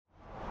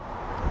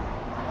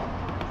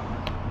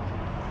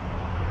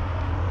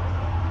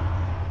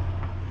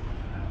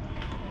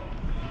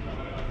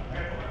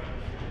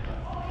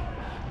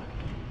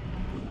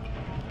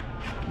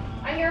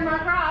more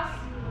across.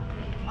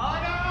 Oh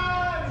my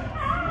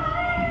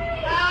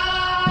God!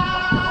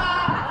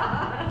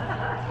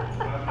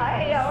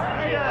 Hi, how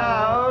are you?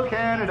 Oh,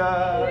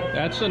 Canada.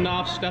 That's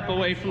enough. Step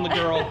away from the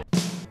girl.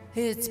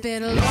 It's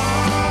been a long,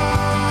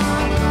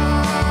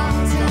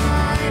 long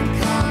time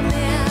coming.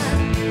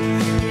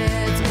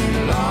 It's been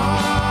a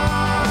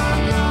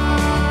long,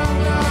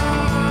 long,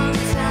 long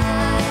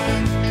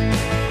time.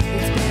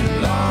 It's been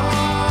a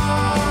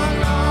long,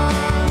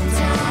 long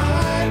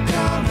time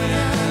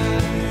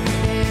coming.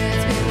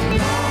 It's been a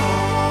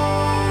long,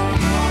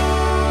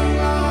 long,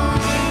 long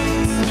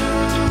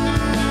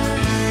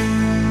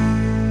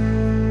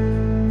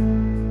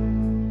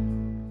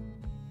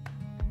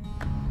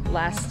time.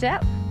 Last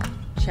step.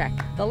 Check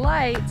the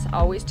lights.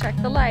 Always check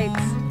the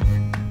lights.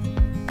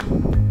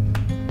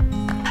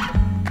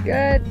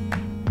 Good.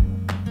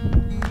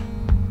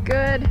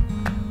 Good.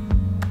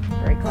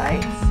 Brake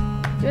lights.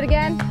 Do it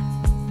again.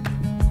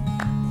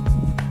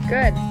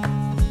 Good.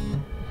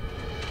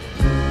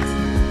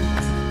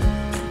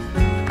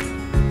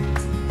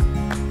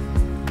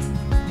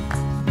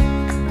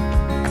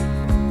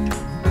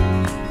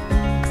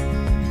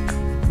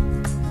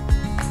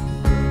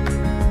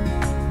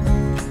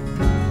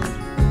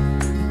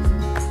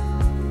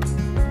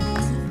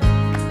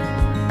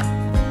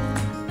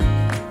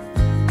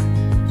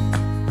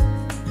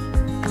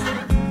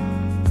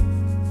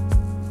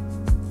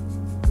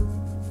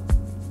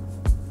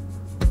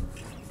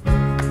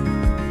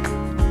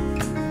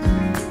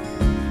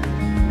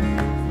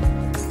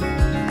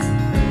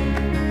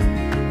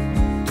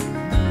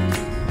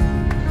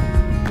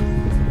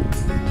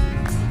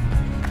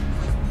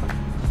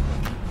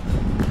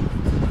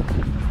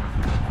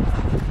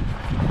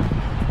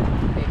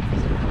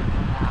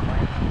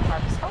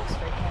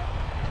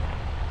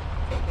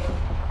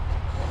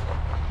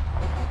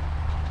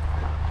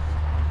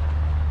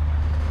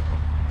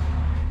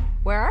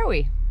 Where are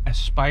we?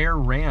 Aspire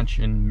Ranch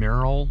in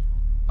Merrill,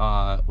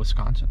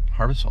 Wisconsin.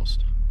 Harvest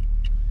Host.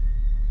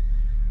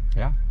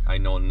 Yeah, I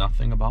know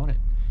nothing about it,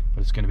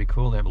 but it's going to be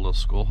cool. They have a little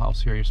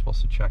schoolhouse here you're supposed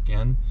to check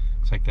in.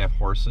 Looks like they have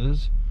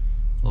horses,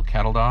 little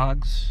cattle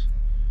dogs.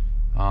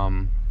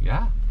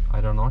 Yeah, I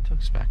don't know what to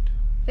expect.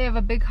 They have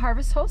a big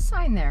Harvest Host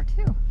sign there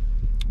too.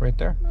 Right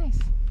there. Nice.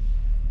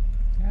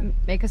 Yeah.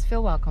 Make us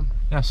feel welcome.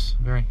 Yes,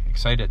 very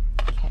excited.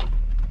 Okay.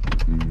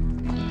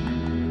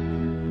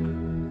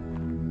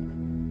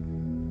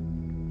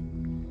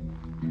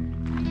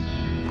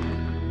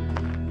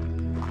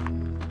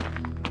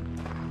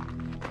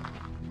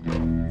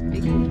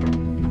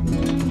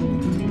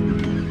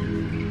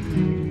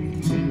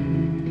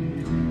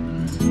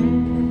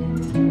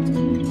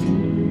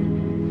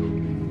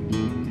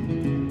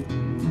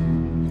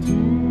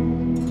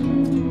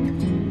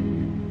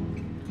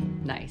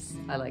 Nice.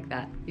 I like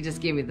that. You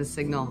just gave me the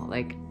signal,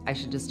 like I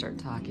should just start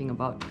talking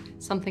about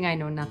something I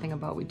know nothing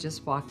about. We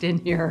just walked in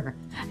here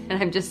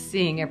and I'm just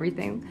seeing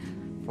everything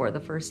for the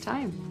first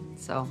time.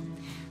 So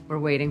we're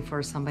waiting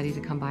for somebody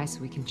to come by so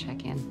we can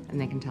check in and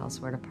they can tell us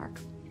where to park.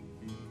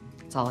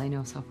 That's all I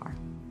know so far.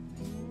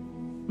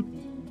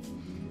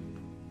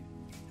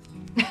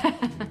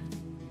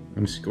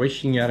 I'm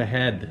squishing your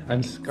head.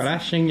 I'm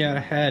scratching your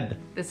head.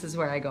 This is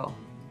where I go.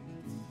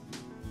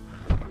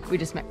 We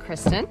just met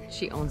Kristen.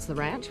 She owns the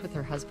ranch with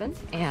her husband,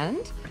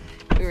 and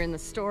we were in the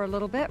store a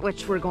little bit,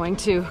 which we're going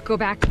to go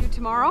back to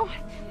tomorrow.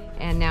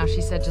 And now she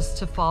said just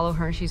to follow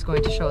her, and she's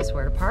going to show us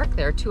where to park.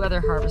 There are two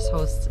other Harvest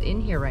Hosts in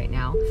here right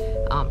now,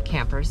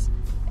 campers,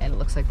 and it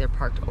looks like they're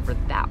parked over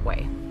that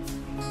way.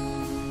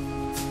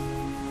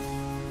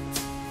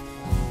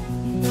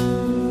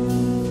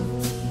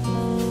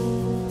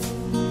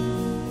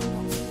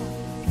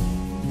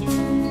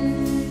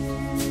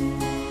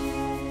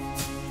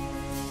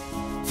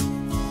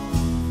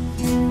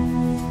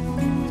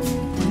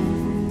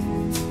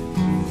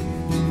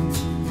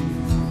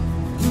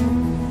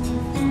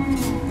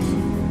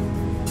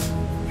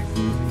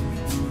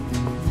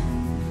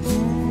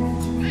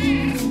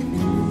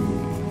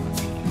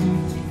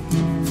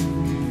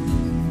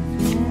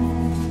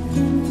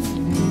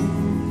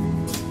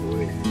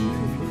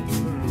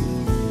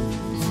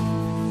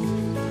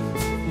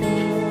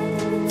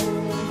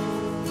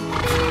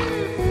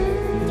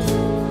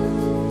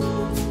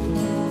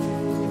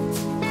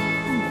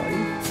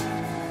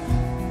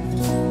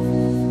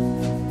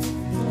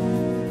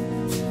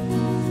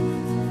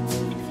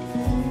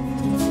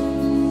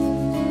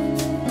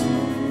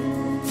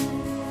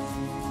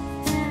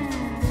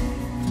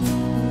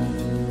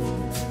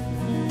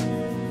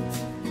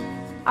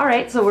 All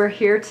right, so we're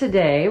here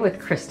today with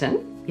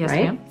Kristen. Yes,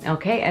 right? ma'am.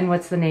 Okay, and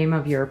what's the name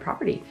of your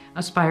property?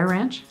 Aspire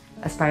Ranch.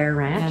 Aspire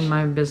Ranch. And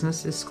my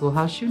business is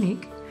Schoolhouse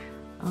Unique.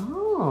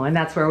 Oh, and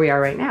that's where we are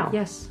right now.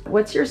 Yes.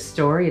 What's your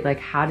story? Like,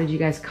 how did you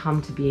guys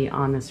come to be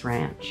on this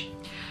ranch?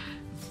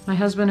 My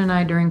husband and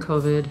I, during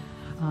COVID,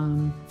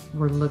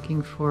 were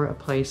looking for a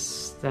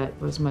place that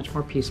was much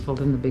more peaceful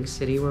than the big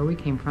city where we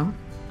came from.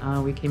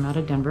 We came out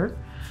of Denver,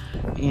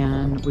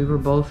 and we were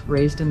both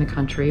raised in the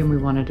country, and we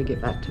wanted to get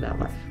back to that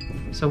life.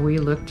 So we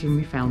looked and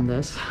we found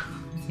this,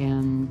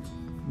 and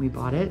we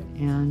bought it,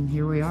 and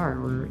here we are.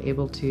 We're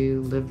able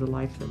to live the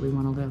life that we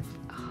want to live.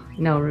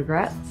 No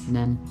regrets?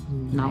 None,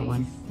 not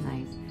one.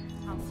 Nice.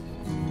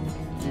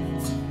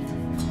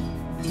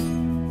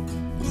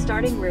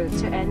 Starting route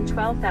to N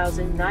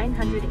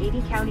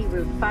 12,980 County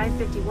Route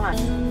 551.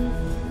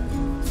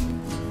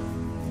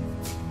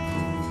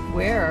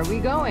 Where are we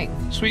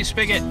going? Sweet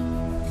Spigot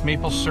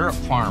Maple Syrup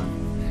Farm.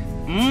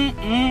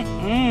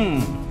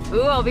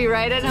 Ooh, I'll be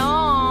right at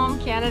home.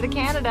 Canada,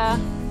 Canada.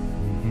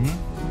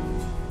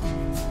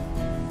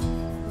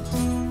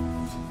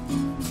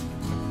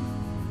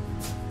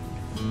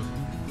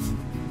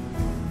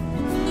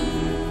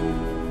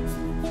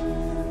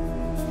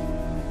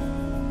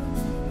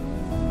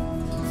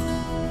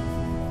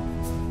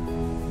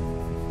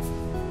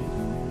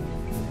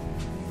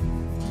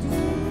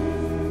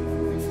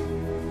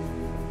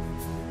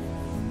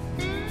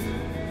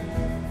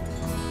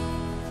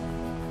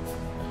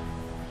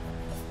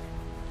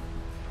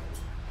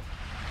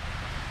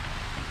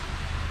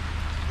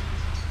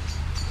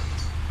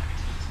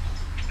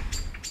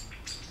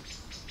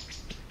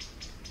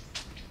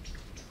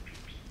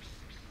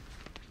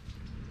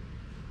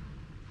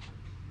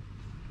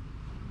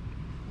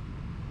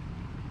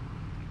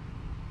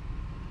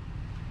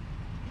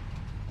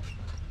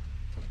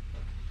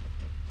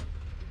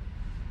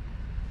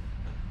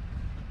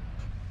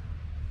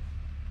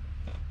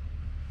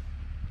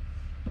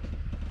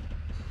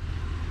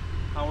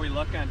 How are we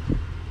looking?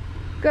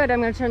 Good,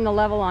 I'm gonna turn the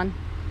level on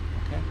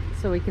Okay.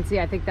 so we can see.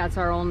 I think that's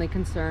our only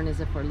concern, is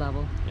if we're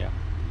level. Yeah,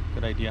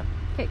 good idea.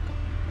 Okay.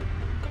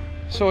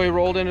 So we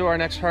rolled into our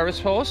next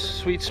harvest host,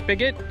 Sweet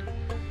Spigot,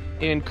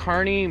 in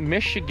Kearney,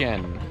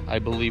 Michigan. I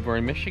believe we're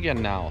in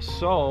Michigan now.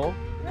 So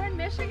We're in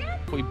Michigan?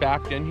 we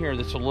backed in here.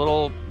 It's a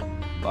little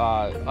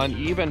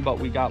uneven, but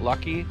we got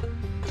lucky.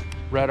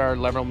 Read our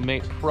Level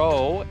Mate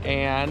Pro,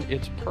 and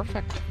it's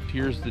perfect.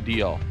 Here's the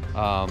deal.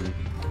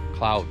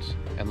 Clouds,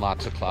 and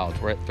lots of clouds.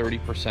 We're at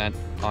 30%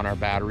 on our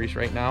batteries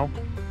right now.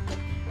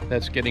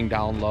 That's getting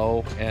down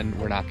low, and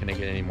we're not gonna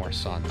get any more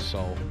sun.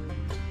 So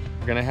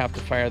we're gonna have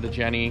to fire the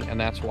Jenny, and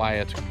that's why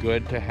it's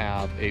good to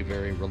have a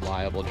very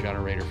reliable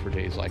generator for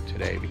days like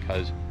today,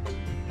 because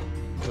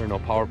there are no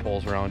power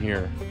poles around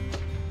here.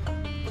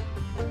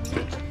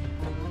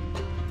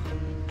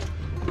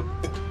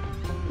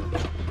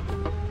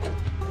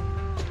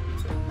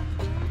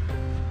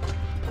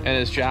 And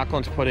as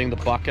Jacqueline's putting the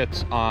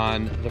buckets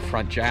on the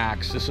front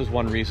jacks, this is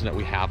one reason that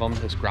we have them.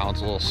 This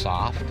ground's a little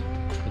soft.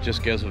 It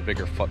just gives a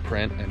bigger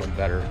footprint and a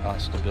better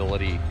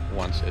stability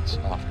once it's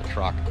off the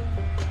truck.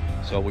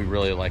 So we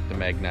really like the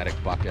magnetic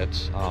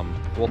buckets.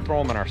 We'll throw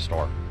them in our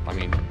store. I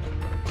mean,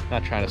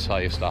 not trying to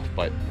sell you stuff,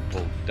 but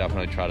we'll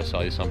definitely try to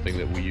sell you something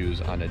that we use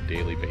on a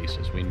daily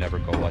basis. We never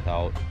go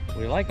without.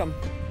 We like them.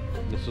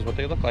 This is what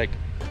they look like.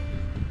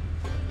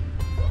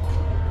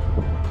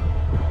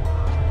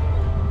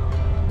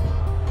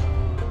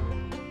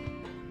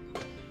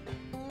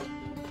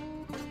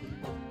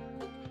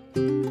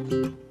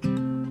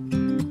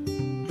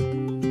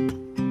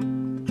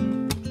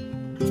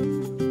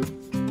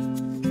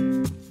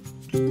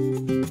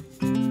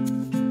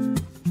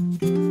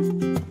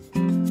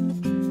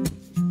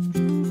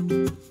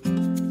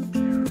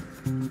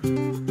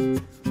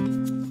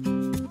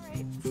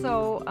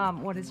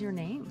 What is your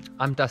name?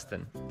 I'm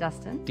Dustin.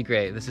 Dustin?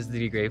 DeGray. This is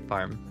the DeGray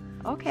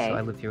farm. Okay. So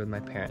I live here with my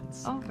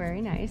parents. Oh,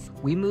 very nice.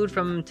 We moved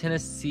from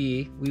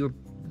Tennessee. We were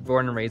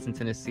born and raised in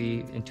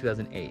Tennessee in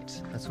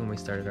 2008. That's when we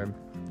started our,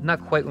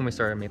 not quite when we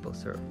started our maple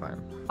syrup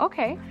farm.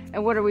 Okay.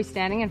 And what are we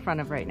standing in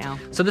front of right now?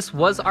 So this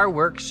was our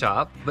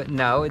workshop, but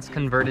now it's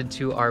converted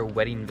to our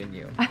wedding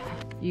venue.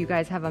 You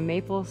guys have a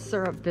maple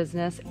syrup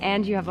business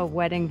and you have a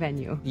wedding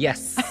venue.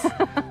 Yes.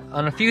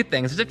 On a few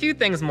things. There's a few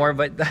things more,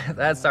 but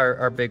that's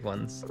our big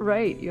ones.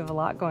 Right. You have a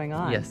lot going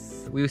on.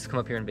 Yes. We used to come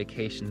up here on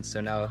vacation, so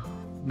now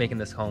making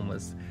this home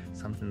was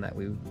something that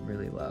we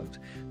really loved.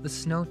 The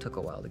snow took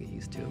a while to get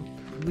used to.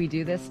 We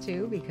do this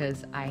too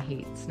because I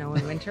hate snow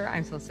in winter.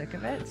 I'm so sick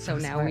of it. So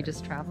now we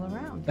just travel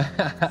around.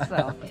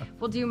 So,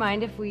 well, do you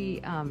mind if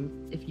we,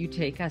 if you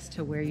take us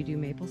to where you do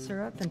maple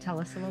syrup and tell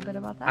us a little bit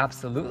about that?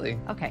 Absolutely.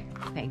 Okay,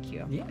 thank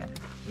you. Yeah.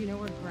 Do you know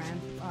where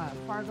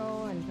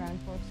Fargo and Grand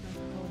Forks,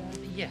 North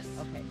Dakota? Yes.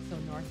 Okay, so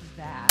north is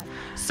that.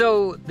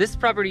 So this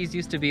property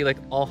used to be like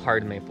all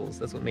hard maples.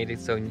 That's what made it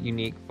so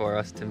unique for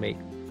us to make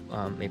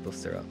maple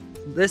syrup.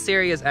 This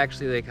area is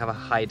actually like have a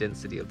high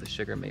density of the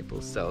sugar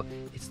maples, so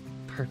it's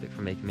perfect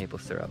for making maple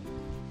syrup.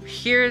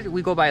 Here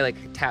we go by like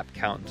tap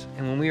count,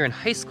 and when we were in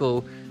high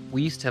school,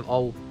 we used to have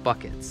all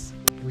buckets.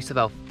 We used to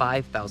have about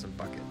 5,000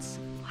 buckets.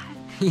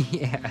 What?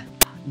 Yeah.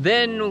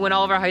 Then when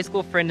all of our high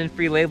school friend and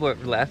free labor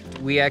left,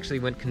 we actually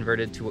went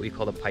converted to what we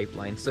call the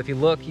pipeline. So if you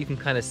look, you can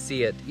kind of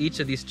see it.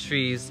 Each of these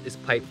trees is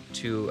piped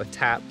to a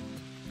tap,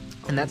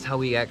 and that's how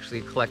we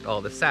actually collect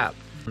all the sap.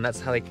 And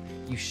that's how like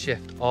you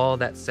shift all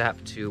that sap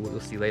to what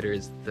we'll see later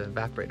is the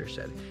evaporator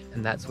shed.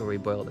 And that's where we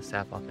boil the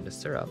sap off into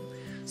syrup.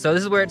 So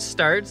this is where it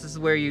starts. This is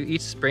where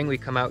each spring we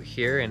come out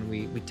here and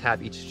we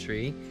tap each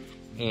tree,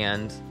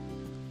 and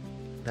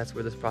that's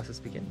where this process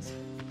begins.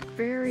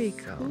 Very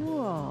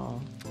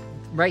cool.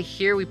 right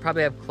here we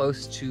probably have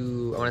close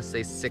to, I want to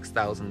say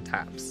 6,000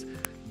 taps.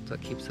 So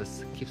it keeps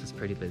us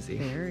pretty busy.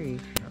 Very.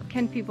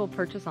 Can people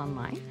purchase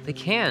online? They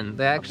can.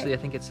 They actually, I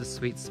think it's a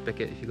Sweet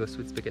Spigot. If you go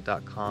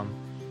sweetspigot.com,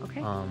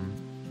 Okay.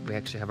 we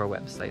actually have our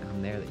website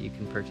on there that you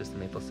can purchase the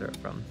maple syrup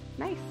from.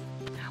 Nice.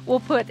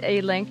 We'll put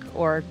a link,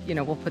 or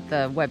we'll put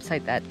the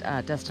website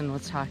that Dustin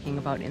was talking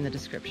about in the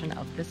description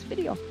of this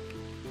video.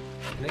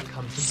 And it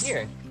comes in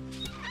here.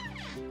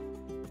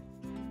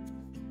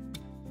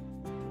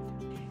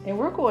 And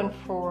we're going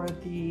for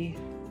the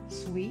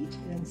sweet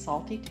and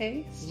salty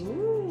taste.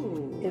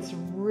 Ooh. It's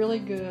really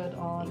good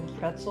on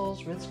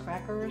pretzels, Ritz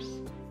crackers.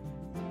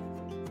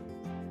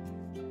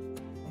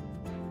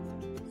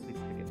 Sweet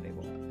Spigot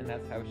label. And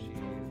that's how she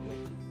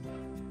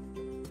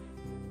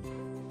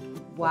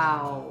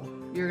Wow.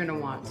 You're gonna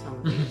want some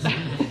of these.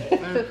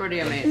 They're pretty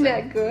amazing. Isn't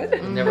that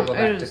good? never go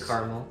back It to is-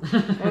 caramel.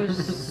 It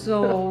was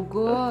so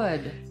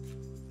good.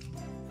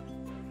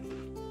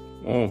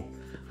 Oh.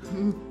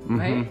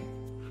 Right?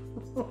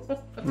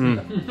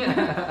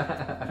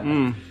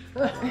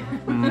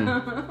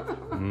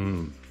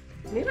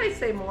 Need I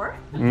say more?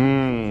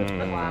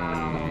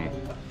 Wow.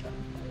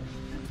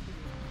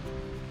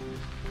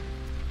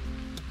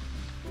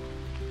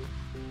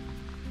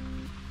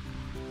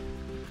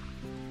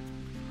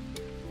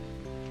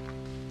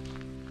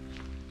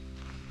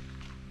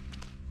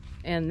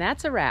 And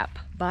that's a wrap.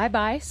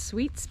 Bye-bye,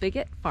 Sweet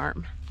Spigot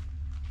Farm.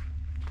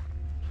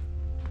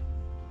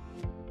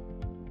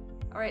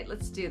 All right,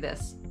 let's do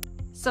this.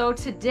 So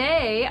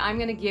today I'm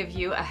gonna give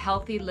you a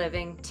healthy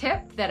living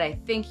tip that I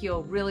think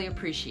you'll really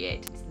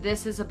appreciate.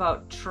 This is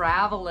about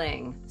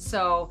traveling.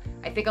 So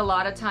I think a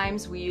lot of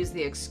times we use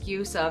the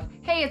excuse of,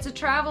 hey, it's a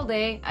travel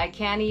day, I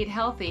can't eat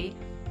healthy,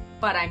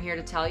 but I'm here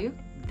to tell you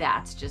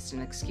that's just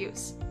an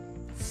excuse.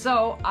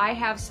 So I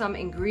have some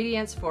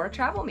ingredients for a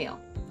travel meal.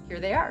 Here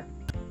they are.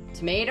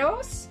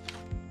 Tomatoes,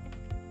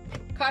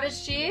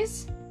 cottage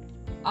cheese,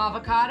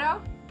 avocado,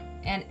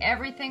 and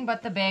everything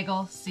but the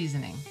bagel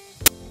seasoning.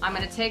 I'm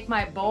gonna take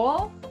my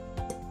bowl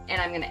and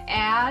I'm gonna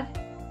add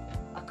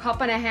 1.5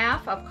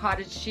 cups of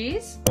cottage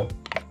cheese.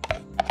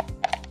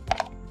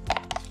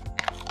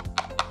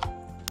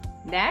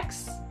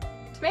 Next,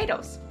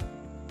 tomatoes.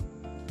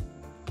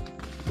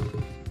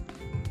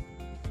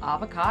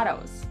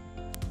 Avocados.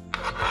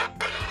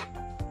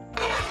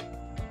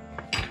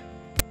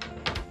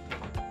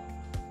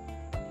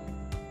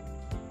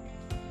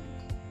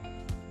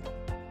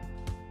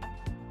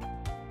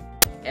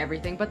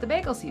 Everything but the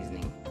bagel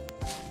seasoning.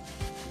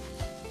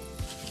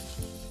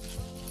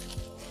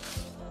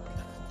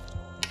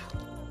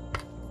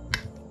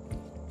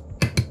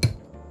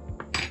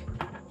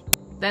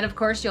 Then of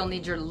course you'll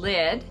need your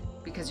lid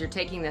because you're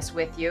taking this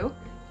with you,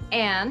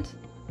 and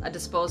a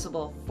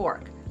disposable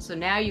fork. So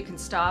now you can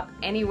stop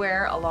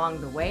anywhere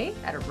along the way,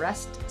 at a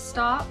rest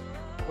stop,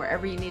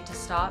 wherever you need to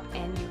stop,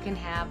 and you can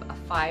have a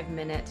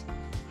 5-minute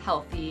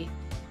healthy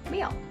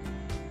meal.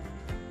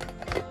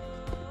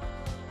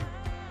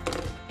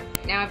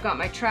 Now I've got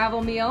my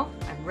travel meal.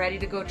 I'm ready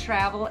to go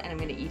travel, and I'm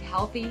gonna eat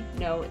healthy,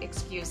 no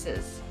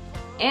excuses.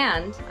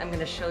 And I'm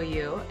gonna show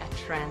you a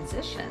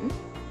transition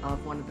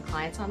of one of the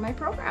clients on my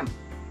program.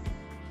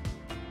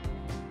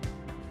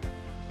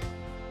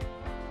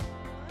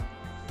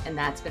 And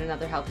that's been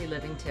another healthy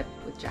living tip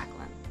with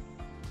Jacqueline.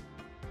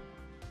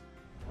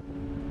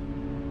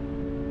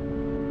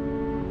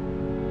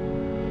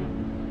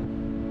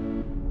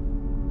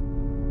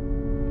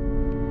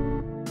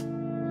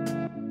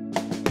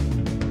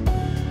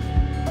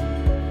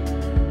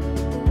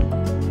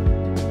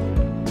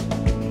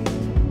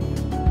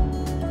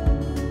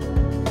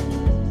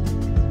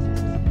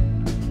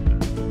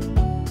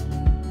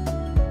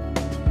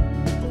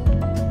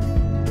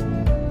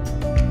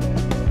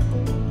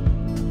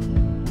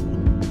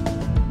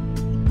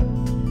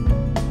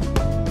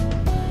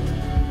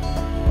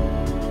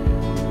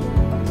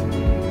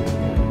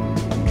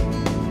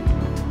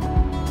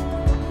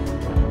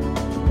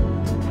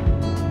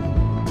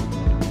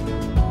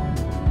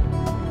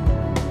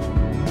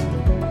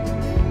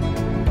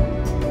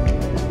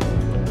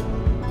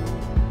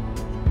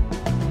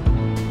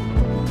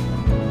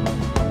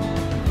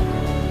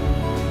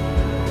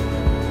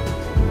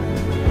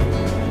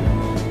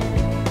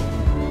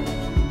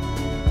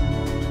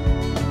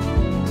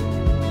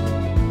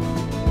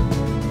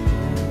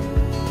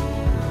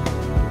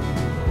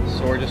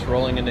 So we're just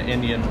rolling into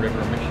Indian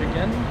River,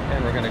 Michigan,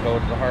 and we're going to go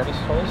to the Harvest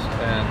Host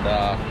and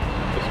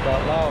just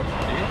out loud.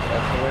 See,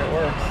 that's the way it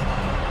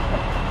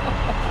works.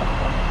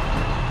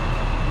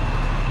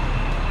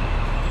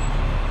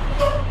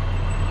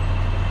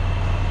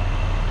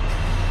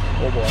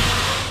 Oh boy.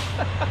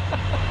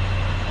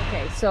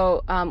 Okay,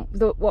 so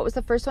what was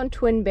the first one?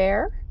 Twin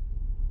Bear?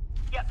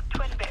 Yep,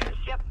 twin bears,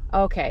 yep.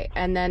 Okay,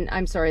 and then,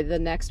 I'm sorry, the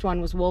next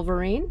one was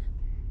Wolverine?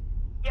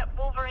 Yep,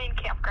 Wolverine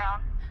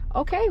Campground.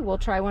 Okay, we'll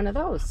try one of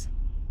those.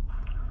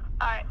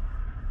 Alright,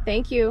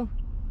 Thank you.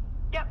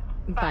 yep,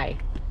 Bye.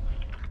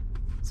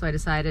 So I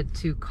decided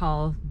to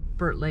call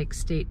Burt Lake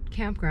State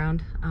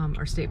Campground,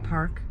 or State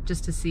Park,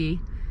 just to see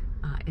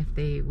if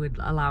they would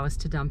allow us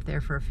to dump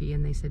there for a fee,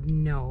 and they said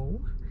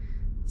no.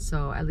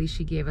 So at least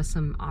she gave us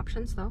some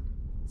options though.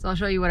 So I'll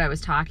show you what I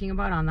was talking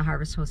about on the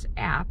Harvest Host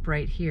app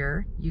right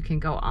here. You can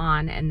go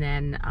on and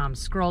then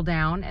scroll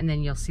down, and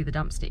then you'll see the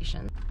dump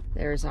station.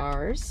 There's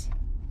ours.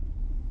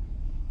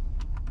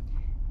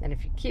 And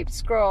if you keep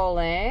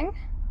scrolling,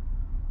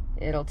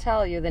 it'll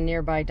tell you the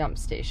nearby dump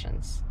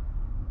stations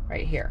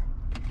right here.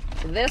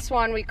 So this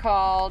one we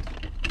called,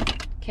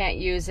 can't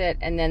use it,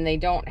 and then they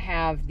don't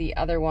have the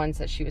other ones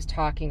that she was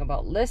talking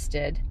about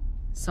listed.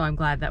 So I'm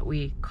glad that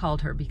we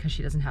called her because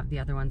she doesn't have the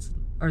other ones,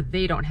 or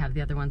they don't have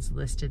the other ones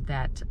listed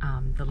that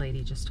the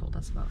lady just told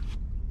us about.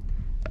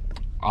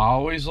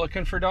 Always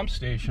looking for dump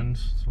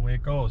stations. That's the way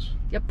it goes.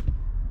 Yep.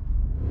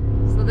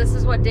 So this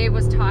is what Dave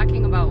was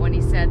talking about when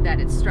he said that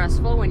it's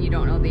stressful when you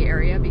don't know the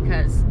area,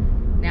 because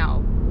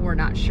now we're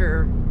not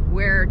sure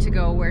where to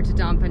go, where to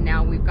dump, and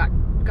now we've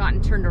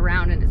gotten turned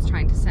around and it's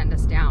trying to send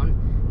us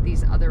down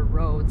these other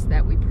roads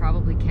that we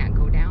probably can't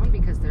go down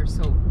because they're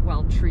so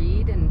well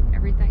treed and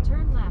everything.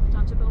 Turn left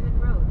onto Bowman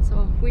Road.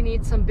 So we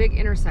need some big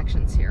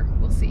intersections here.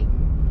 We'll see.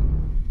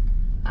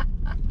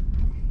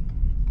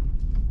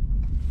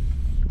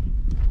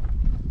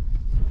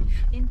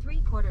 In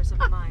 3/4 of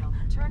a mile,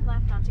 turn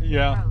left onto King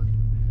Yeah. Road.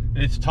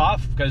 It's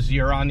tough because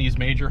you're on these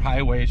major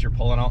highways, you're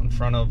pulling out in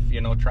front of,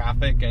 you know,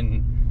 traffic,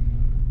 and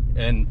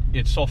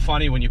it's so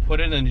funny when you put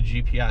it into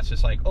GPS.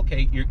 It's like,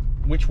 okay,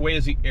 which way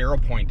is the arrow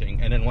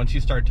pointing? And then once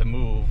you start to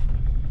move,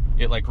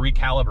 it like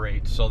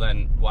recalibrates. So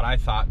then what I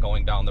thought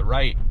going down the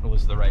right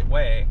was the right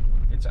way,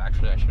 it's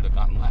actually I should have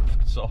gone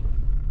left. So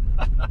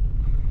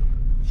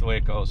that's the way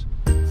it goes.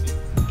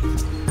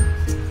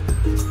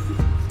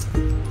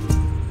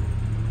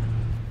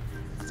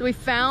 So we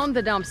found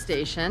the dump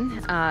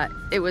station.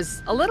 It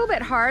was a little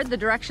bit hard. The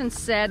directions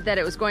said that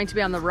it was going to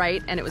be on the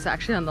right, and it was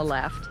actually on the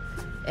left.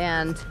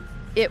 And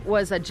it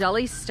was a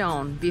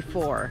Jellystone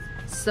before,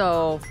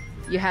 so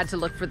you had to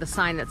look for the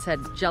sign that said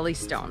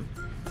Jellystone.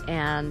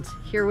 And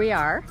here we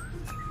are.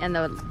 And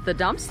the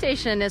dump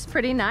station is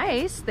pretty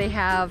nice. They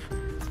have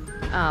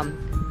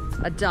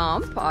a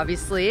dump,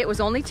 obviously. It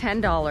was only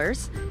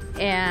 $10.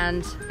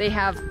 And they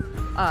have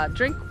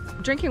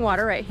drinking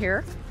water right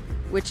here,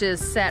 which is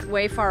set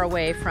way far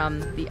away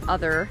from the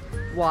other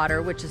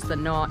water, which is the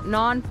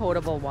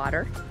non-potable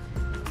water.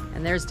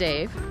 And there's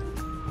Dave.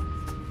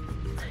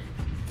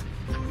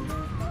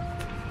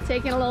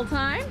 Taking a little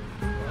time.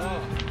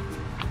 Oh,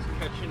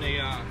 catching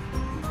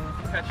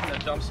a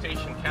dump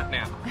station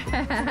catnap.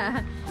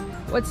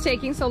 What's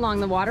taking so long?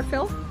 The water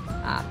fill?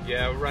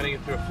 Yeah, we're running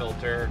it through a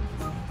filter.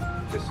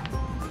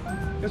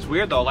 It's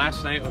weird though.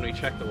 Last night when we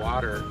checked the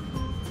water,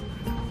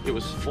 it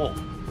was full.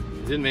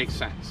 It didn't make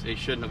sense. It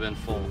shouldn't have been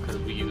full because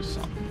we used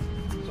some.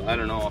 So I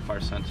don't know if our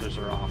sensors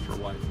are off or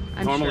what.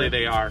 Normally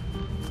they are.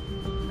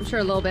 I'm sure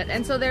a little bit.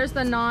 And so there's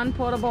the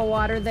non-potable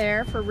water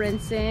there for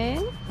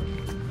rinsing.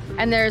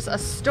 And there's a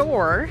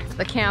store,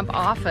 the camp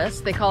office.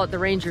 They call it the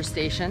ranger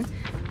station.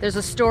 There's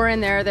a store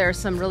in there. There are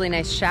some really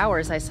nice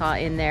showers I saw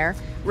in there,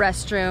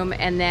 restroom,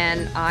 and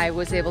then I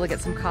was able to get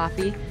some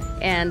coffee,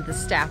 and the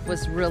staff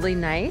was really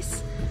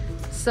nice.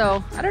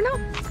 So I don't know.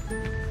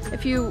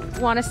 If you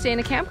want to stay in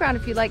a campground,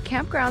 if you like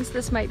campgrounds,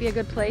 this might be a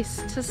good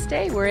place to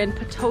stay. We're in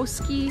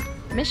Petoskey,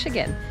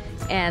 Michigan,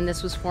 and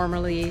this was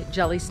formerly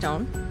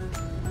Jellystone,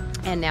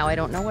 and now I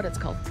don't know what it's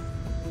called.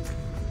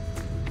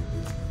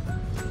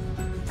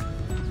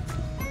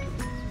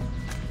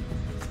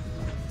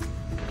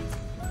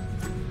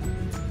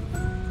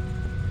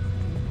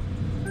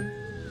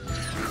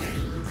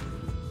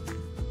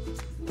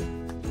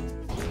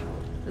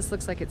 This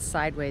looks like it's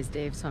sideways,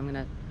 Dave, so I'm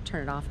gonna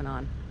turn it off and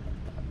on.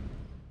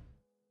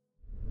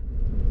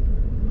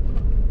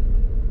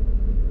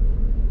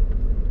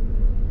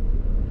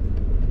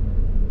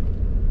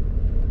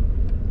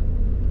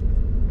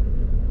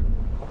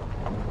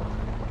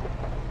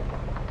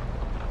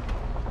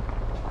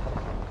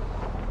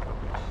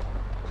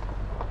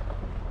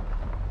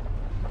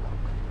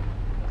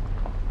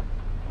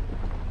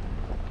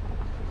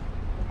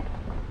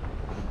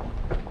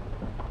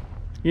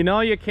 You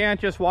know, you can't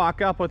just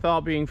walk up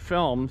without being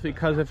filmed,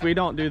 because if we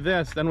don't do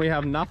this, then we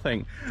have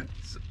nothing.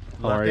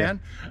 How are you?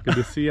 Good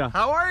to see you.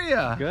 How are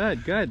you?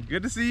 Good, good.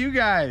 Good to see you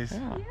guys.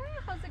 Yeah. Yeah,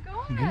 how's it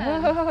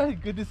going?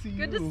 Good to see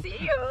you. Good to see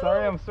you.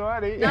 Sorry, I'm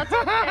sweaty. That's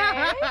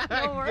okay.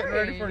 No worries. Getting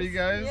ready for you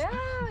guys.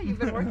 Yeah, you've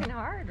been working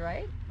hard,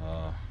 right?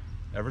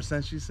 Ever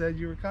since you said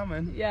you were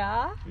coming.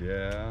 Yeah.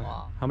 Yeah.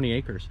 Wow. How many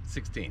acres?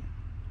 16.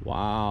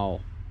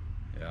 Wow.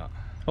 Yeah.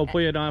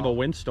 Hopefully you don't have a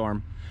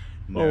windstorm.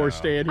 No. Oh, we're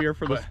staying here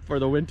for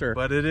the winter.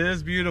 But it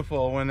is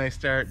beautiful when they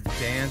start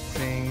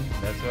dancing.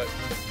 That's what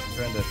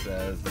Brenda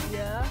says.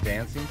 Yeah.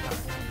 Dancing time.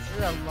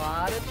 There's a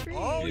lot of trees.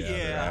 Oh yeah.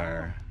 There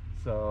are.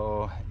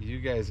 So you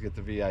guys get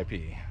the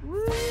VIP.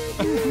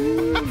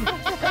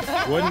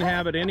 Wouldn't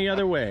have it any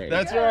other way.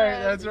 That's right.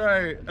 That's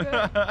right. Good,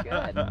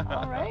 good.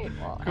 All right.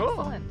 Well, Cool.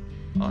 excellent.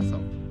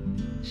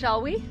 Awesome.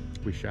 Shall we?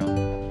 We shall.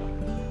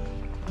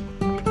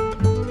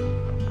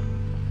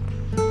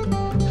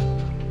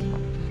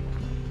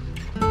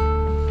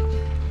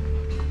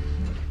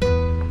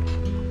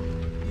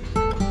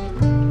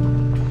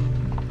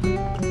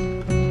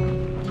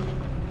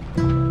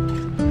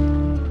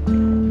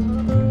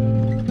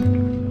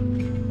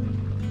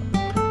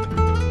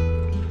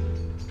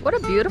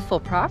 a beautiful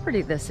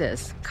property this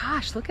is.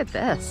 Gosh, look at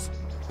this.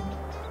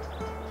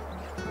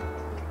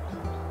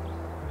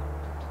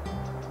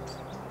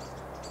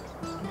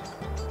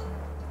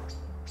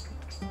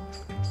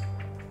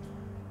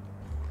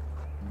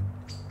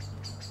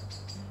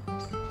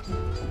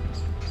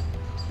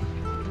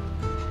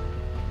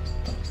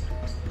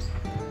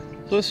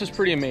 So this is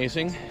pretty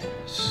amazing.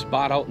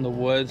 Spot out in the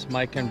woods.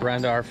 Mike and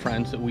Brenda are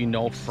friends that we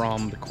know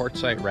from the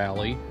Quartzsite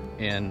Rally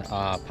and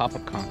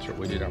pop-up concert.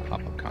 We did our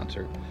pop-up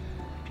concert.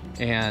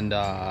 And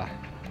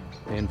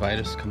they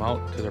invited us to come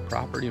out to their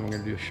property, and we're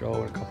gonna do a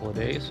show in a couple of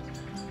days.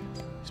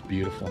 It's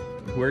beautiful.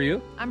 Where are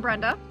you? I'm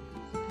Brenda.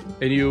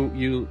 And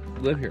you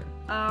live here?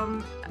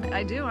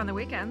 I do on the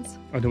weekends.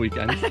 On the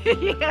weekends?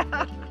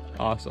 Yeah.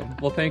 Awesome.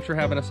 Well, thanks for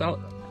having us out.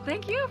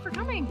 Thank you for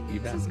coming. You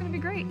bet. This is gonna be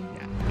great.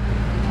 Yeah.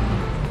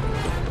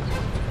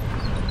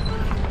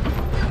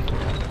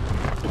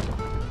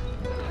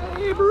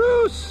 Hey,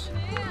 Bruce!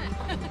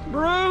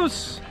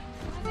 Bruce!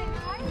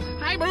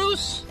 Hi,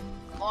 Bruce!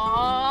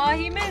 Aw,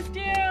 he missed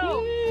you!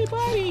 Hey,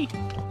 buddy!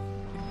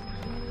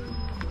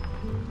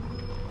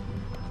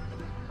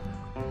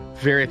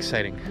 Very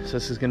exciting. So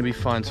this is going to be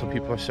fun. So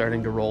people are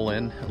starting to roll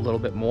in a little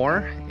bit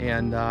more.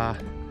 And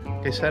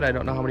like I said, I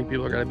don't know how many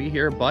people are going to be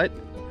here, but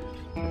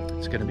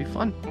it's going to be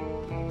fun.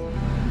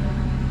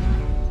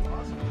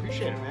 Awesome.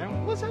 Appreciate it,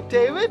 man. What's up,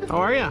 David? How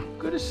are you?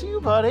 Good to see you,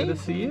 buddy. Good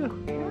to see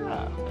you.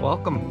 Yeah.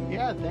 Welcome.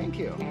 Yeah, thank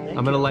you.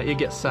 I'm going to let you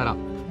get set up.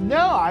 No,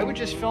 I would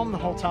just film the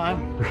whole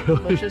time.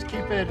 Really? Let's just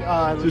keep it.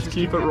 Let's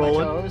keep it on my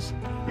rolling. toes.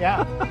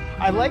 Yeah.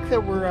 I like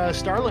that we're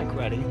Starlink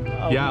ready.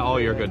 Yeah, oh,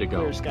 you're good to go.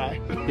 Clear sky.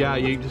 Yeah,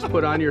 you just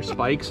put on your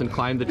spikes and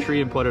climb the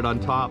tree and put it on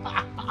top.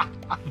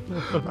 I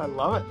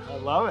love it. I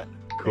love it.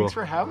 Cool. Thanks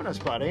for having us,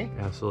 buddy.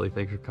 Absolutely.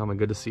 Thanks for coming.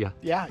 Good to see you.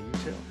 Yeah, you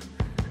too.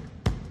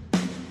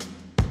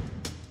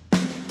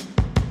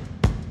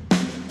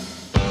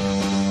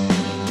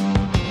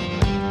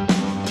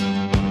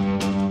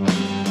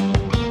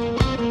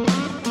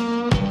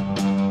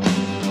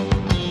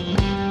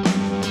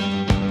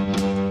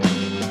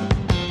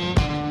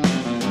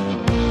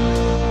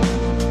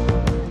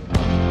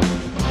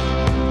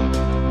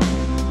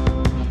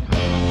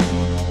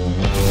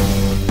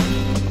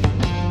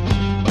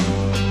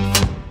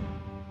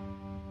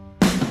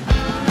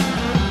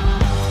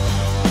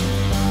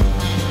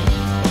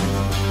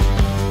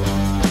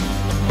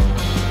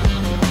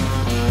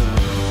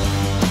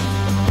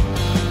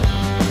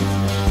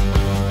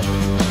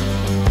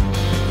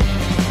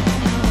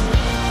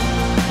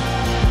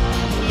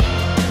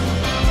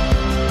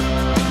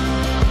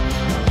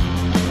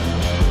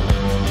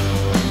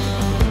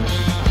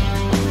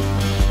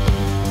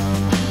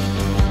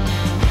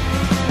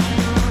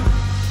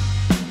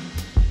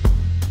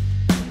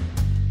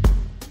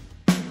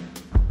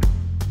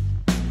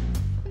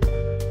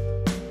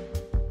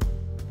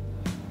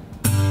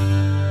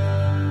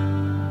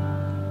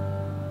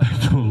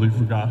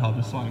 Forgot how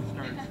the song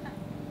starts.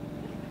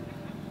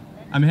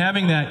 I'm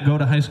having that go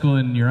to high school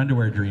in your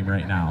underwear dream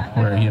right now,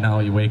 where you know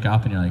you wake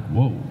up and you're like,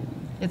 whoa.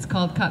 It's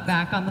called Cut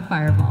Back on the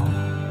Fireball.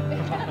 You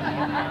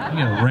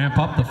gotta ramp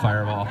up the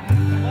fireball.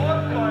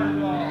 More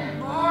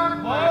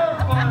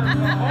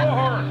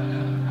fireball.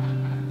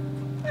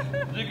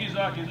 Ziggy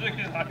zaggy,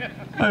 ziggy zaggy.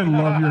 I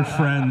love your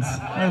friends.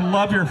 I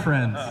love your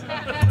friends.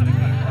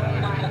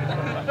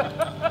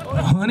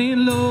 Honey,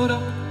 load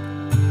up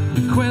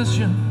your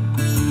question.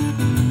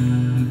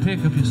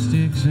 Pick up your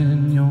sticks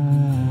and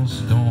your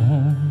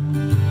stone.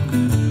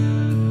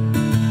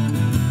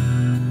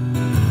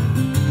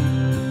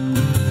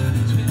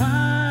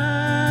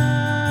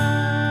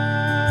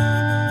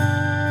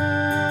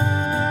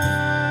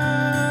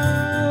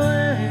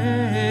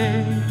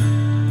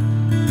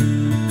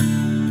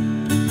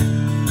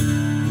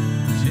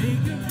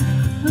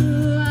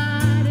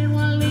 I didn't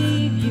want to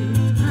leave you.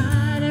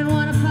 I didn't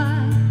want to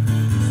fight.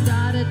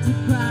 Started to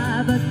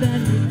cry, but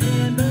then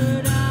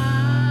remembered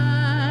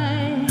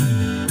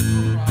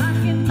I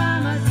can buy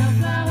myself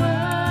flowers.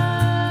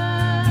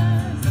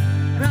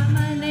 Write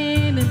my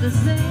name in the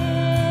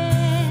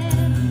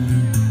sand.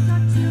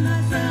 Talk to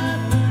myself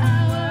for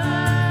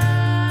hours.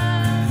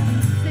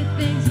 Say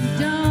things you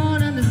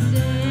don't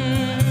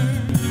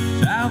understand.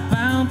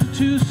 Southbound to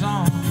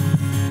Tucson,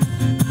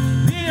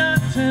 via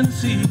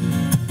Tennessee.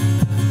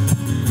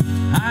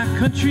 High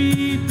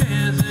country,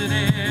 desert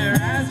air,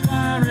 as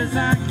far as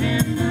I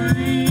can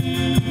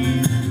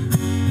breathe.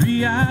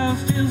 3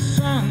 hours till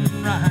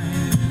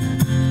sunrise,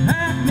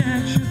 act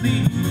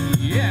naturally,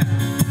 yeah.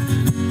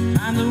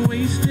 I'm the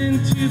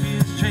wasting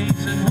tubious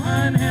chasing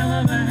one hell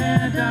of a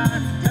head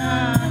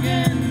dog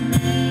in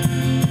me.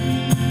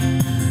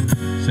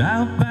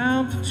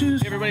 Southbound to Tucson.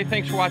 Hey everybody,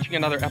 thanks for watching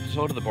another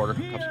episode of the Border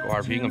Hookups Go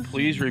RVing, and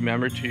please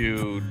remember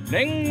to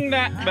ding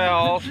that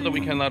bell so that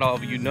we can let all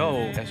of you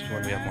know as to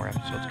when we have more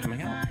episodes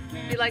coming out.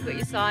 If you like what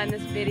you saw in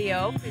this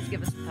video, please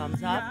give us a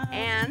thumbs up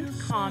and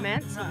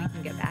comment so we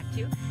can get back to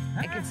you.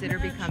 And consider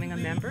becoming a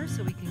member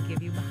so we can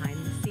give you behind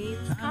the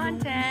scenes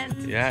content.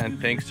 Yeah, and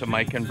thanks to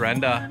Mike and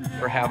Brenda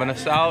for having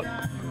us out.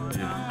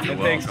 And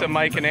thanks to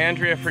Mike and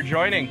Andrea for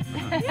joining.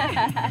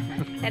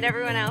 And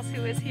everyone else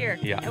who is here.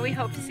 Yeah. And we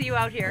hope to see you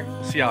out here.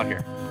 See you out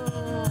here.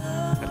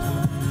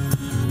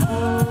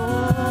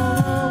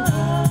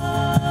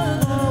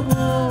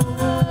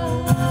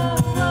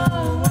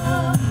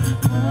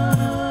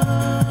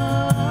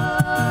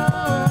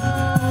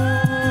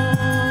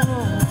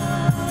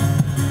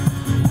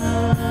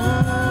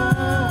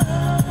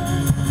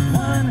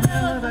 One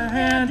hell of a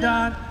hand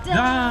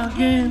dog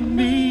in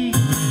me.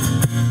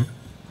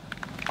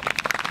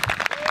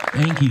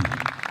 Thank you.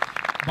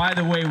 By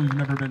the way, we've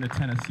never been to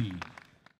Tennessee.